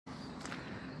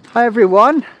Hi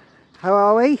everyone, how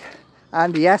are we?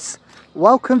 And yes,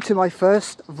 welcome to my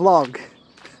first vlog.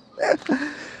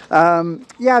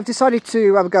 Yeah, I've decided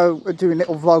to have a go at doing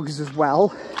little vlogs as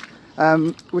well,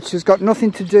 which has got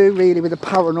nothing to do really with the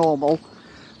paranormal.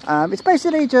 It's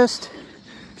basically just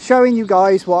showing you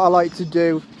guys what I like to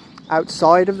do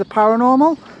outside of the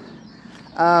paranormal.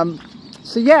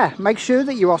 So yeah, make sure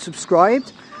that you are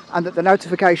subscribed and that the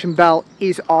notification bell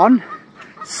is on.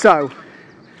 So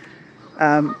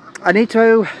I need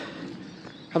to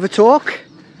have a talk,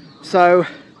 so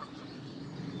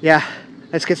yeah,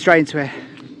 let's get straight into it.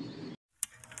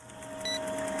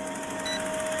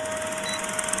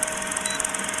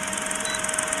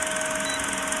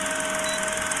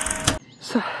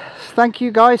 So thank you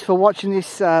guys for watching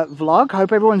this vlog.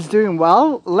 Hope everyone's doing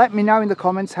well. Let me know in the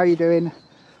comments how you're doing.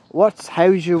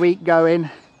 How's your week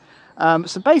going?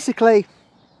 So basically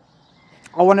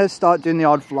I want to start doing the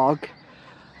odd vlog.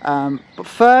 But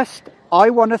first, I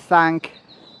want to thank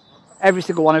every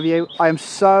single one of you. I am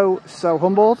so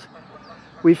humbled.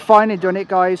 We've finally done it,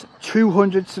 guys.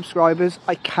 200 subscribers.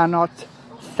 I cannot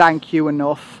thank you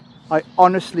enough. I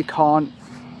honestly can't.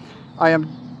 I'm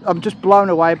just blown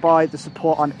away by the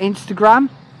support on Instagram,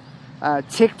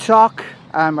 TikTok,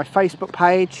 and my Facebook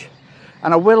page.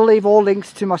 And I will leave all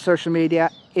links to my social media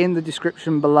in the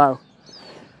description below.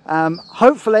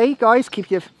 Hopefully, guys, keep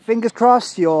your fingers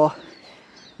crossed, your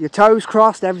toes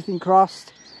crossed, everything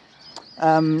crossed.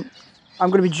 I'm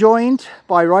going to be joined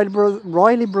by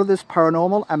Riley Brothers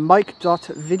Paranormal and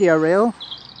Mike.Videoreel.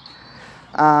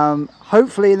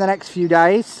 Hopefully in the next few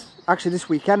days, actually this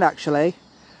weekend actually,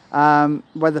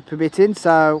 weather permitting,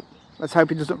 so let's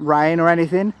hope it doesn't rain or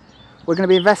anything. We're going to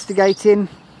be investigating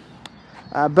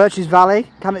Birches Valley,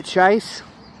 Cannock Chase.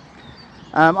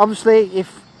 Obviously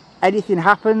if anything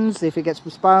happens, if it gets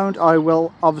postponed, I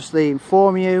will obviously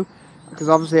inform you, because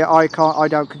obviously I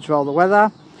don't control the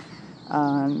weather.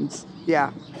 And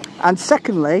yeah, and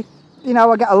secondly, you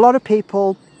know, I get a lot of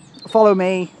people follow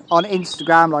me on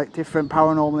Instagram, like different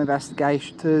paranormal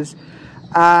investigators,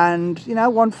 and you know,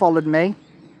 one followed me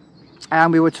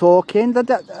and we were talking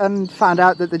and found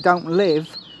out that they don't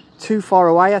live too far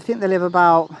away. I think they live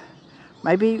about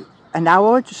maybe an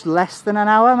hour, just less than an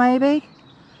hour maybe.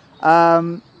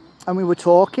 And we were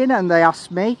talking and they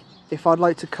asked me if I'd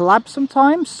like to collab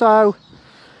sometime. So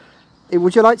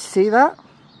would you like to see that?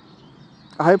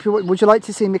 I hope you would. You like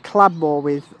to see me collab more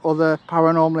with other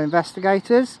paranormal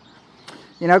investigators?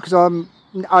 You know, because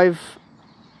I've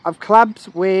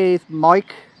collabed with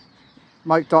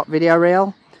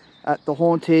Mike.Videoreel at the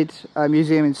Haunted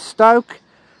Museum in Stoke.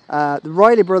 The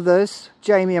Riley brothers,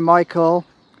 Jamie and Michael,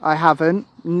 I haven't,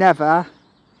 never.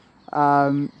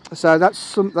 So that's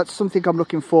something I'm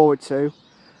looking forward to.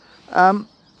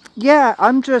 Yeah,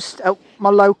 I'm just at my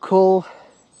local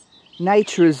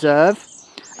nature reserve,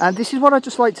 and this is what I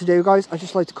just like to do, guys. I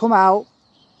just like to come out,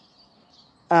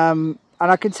 and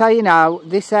I can tell you now,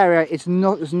 this area is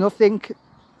there's nothing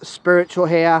spiritual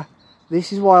here.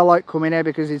 This is why I like coming here,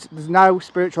 because there's no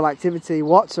spiritual activity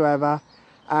whatsoever,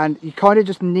 and you kind of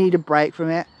just need a break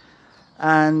from it.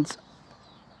 And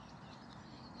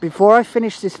before I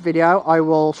finish this video, I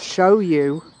will show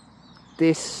you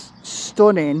this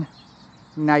stunning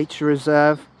nature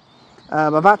reserve.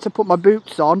 I've had to put my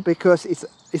boots on because it's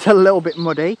a little bit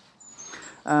muddy.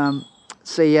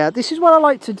 So yeah, this is what I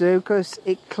like to do because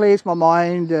it clears my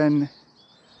mind, and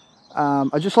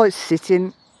I just like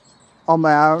sitting on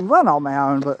my own. Well, not on my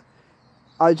own, but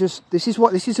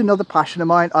this is another passion of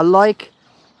mine. I like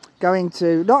going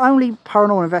to not only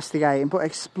paranormal investigating, but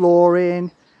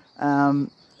exploring,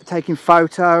 taking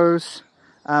photos.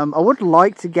 I would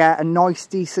like to get a nice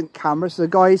decent camera. So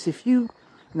guys, if you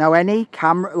know any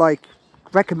camera, like,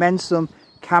 recommend some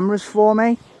cameras for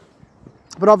me.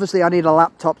 But obviously I need a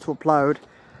laptop to upload,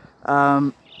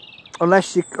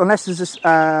 unless there's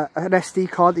an SD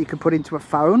card that you can put into a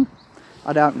phone.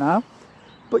 I don't know.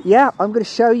 But yeah, I'm going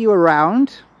to show you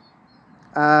around,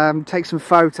 take some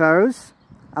photos,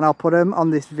 and I'll put them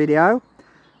on this video.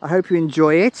 I hope you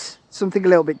enjoy it. Something a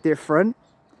little bit different.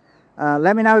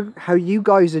 Let me know how you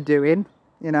guys are doing.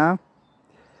 You know,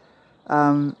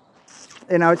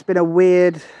 it's been a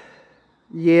weird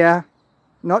year,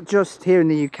 not just here in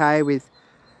the UK with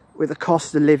the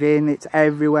cost of living. It's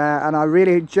everywhere, and I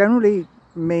really generally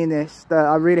mean this, that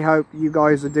I really hope you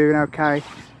guys are doing okay.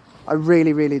 I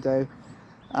really do.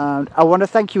 I want to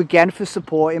thank you again for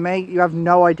supporting me. You have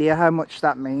no idea how much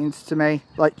that means to me.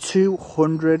 Like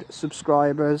 200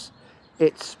 subscribers.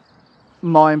 It's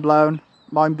mind-blowing,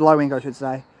 I should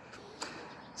say.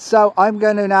 So I'm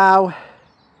going to now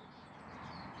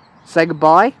say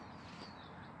goodbye.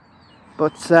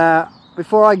 But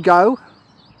before I go,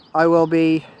 I will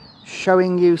be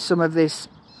showing you some of this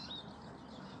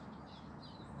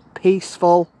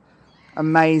peaceful,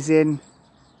 amazing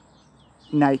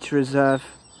nature reserve.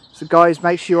 So guys,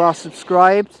 make sure you are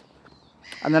subscribed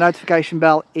and the notification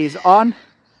bell is on.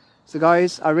 So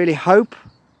guys, I really hope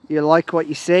you like what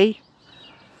you see,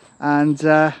 and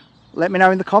let me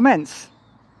know in the comments.